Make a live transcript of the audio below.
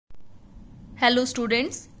Hello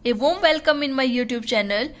students, a warm welcome in my YouTube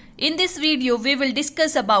channel. In this video we will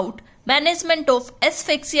discuss about management of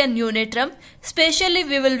asphyxia neonatum. Especially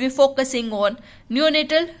we will be focusing on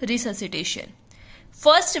neonatal resuscitation.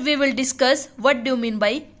 First we will discuss what do you mean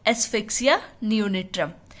by asphyxia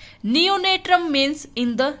neonatum. Neonatum means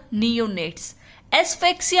in the neonates.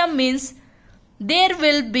 Asphyxia means there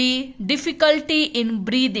will be difficulty in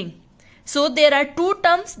breathing. So there are two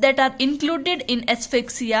terms that are included in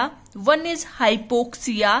asphyxia. One is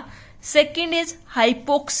hypoxia, second is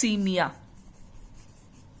hypoxemia.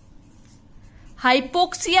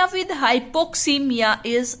 Hypoxia with hypoxemia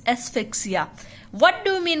is asphyxia. What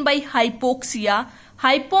do you mean by hypoxia?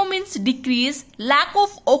 Hypo means decrease, lack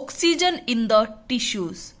of oxygen in the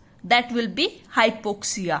tissues. That will be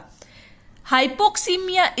hypoxia.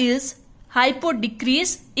 Hypoxemia is hypo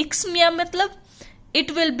decrease, xemia matlab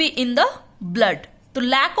it will be in the blood. So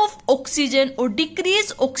lack of oxygen or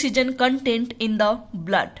decreased oxygen content in the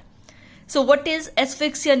blood. So what is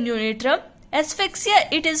asphyxia neonatum? Asphyxia,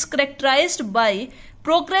 it is characterized by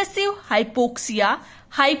progressive hypoxia,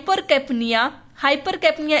 hypercapnia.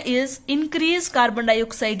 Hypercapnia is increased carbon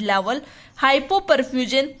dioxide level,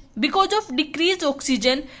 hypoperfusion. Because of decreased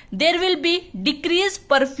oxygen, there will be decreased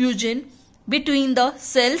perfusion between the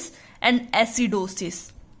cells, and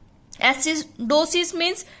acidosis. Acidosis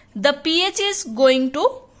means the pH is going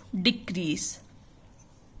to decrease.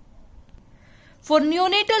 For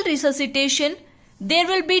neonatal resuscitation, there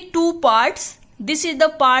will be two parts. This is the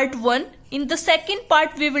part 1. In the second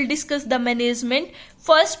part, we will discuss the management.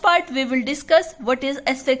 First part, we will discuss what is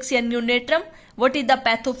asphyxia neonatum, what is the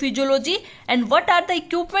pathophysiology, and what are the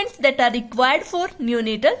equipments that are required for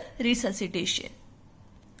neonatal resuscitation.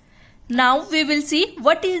 Now we will see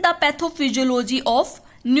what is the pathophysiology of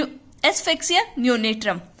asphyxia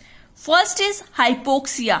neonatum. First is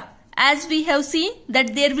hypoxia. As we have seen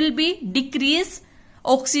that there will be decreased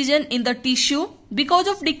oxygen in the tissue. Because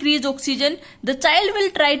of decreased oxygen, the child will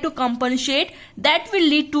try to compensate. That will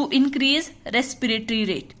lead to increased respiratory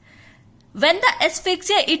rate. When the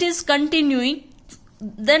asphyxia it is continuing,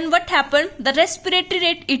 then what happens? The respiratory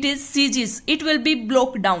rate it is ceases. It will be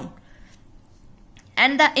blocked down.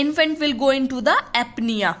 And the infant will go into the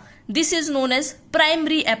apnea. This is known as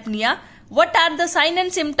primary apnea. What are the signs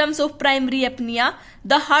and symptoms of primary apnea?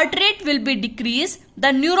 The heart rate will be decreased. The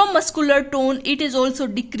neuromuscular tone it is also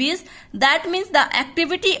decreased. That means the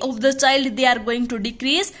activity of the child they are going to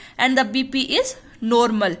decrease and the BP is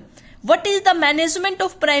normal. What is the management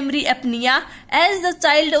of primary apnea? As the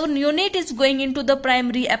child or neonate is going into the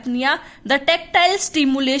primary apnea, the tactile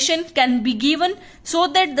stimulation can be given so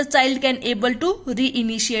that the child can able to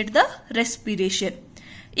reinitiate the respiration.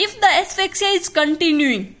 If the asphyxia is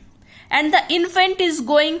continuing and the infant is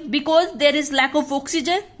going because there is lack of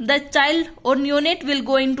oxygen, the child or neonate will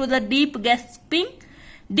go into the deep gasping,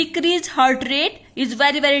 decreased heart rate is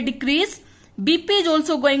very decreased. BP is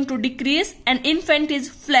also going to decrease and infant is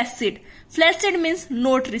flaccid. Flaccid means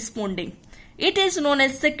not responding. It is known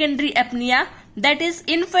as secondary apnea, that is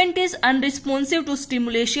infant is unresponsive to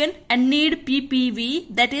stimulation and need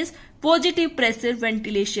PPV, that is positive pressure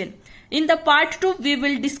ventilation. In the part 2 we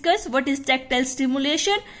will discuss what is tactile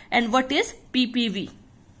stimulation and what is PPV.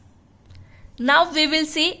 Now we will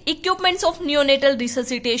see equipments of neonatal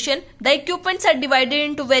resuscitation. The equipments are divided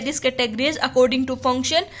into various categories according to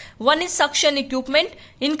function. One is suction equipment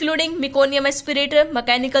including meconium aspirator,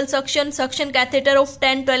 mechanical suction, suction catheter of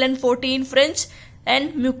 10, 12 and 14 French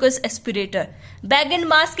and mucus aspirator. Bag and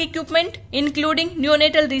mask equipment including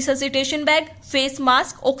neonatal resuscitation bag, face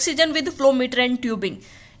mask, oxygen with flow meter and tubing.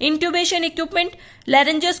 Intubation equipment,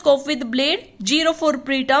 laryngoscope with blade, 0 for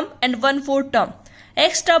preterm and 1 for term.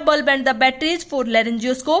 Extra bulb and the batteries for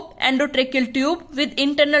laryngoscope, endotracheal tube with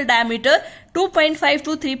internal diameter 2.5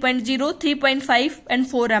 to 3.0, 3.5 and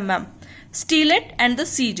 4 mm. Stellate and the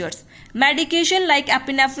seizures. Medication like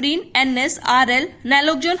epinephrine, NS, RL,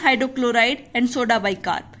 naloxone hydrochloride and soda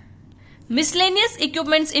bicarb. Miscellaneous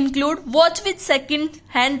equipments include watch with second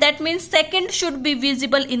hand, that means second should be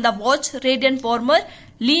visible in the watch, radiant warmer,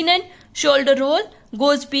 linen, shoulder roll,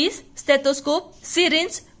 gauze piece, stethoscope,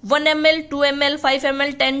 syringe, 1 ml, 2 ml, 5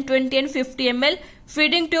 ml, 10, 20 and 50 ml,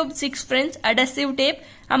 feeding tube 6 French, adhesive tape,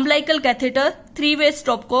 umbilical catheter, 3-way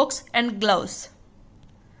stopcocks and gloves.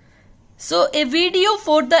 So a video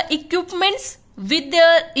for the equipments with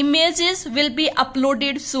their images will be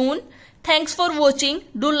uploaded soon. Thanks for watching.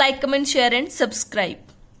 Do like, comment, share and subscribe.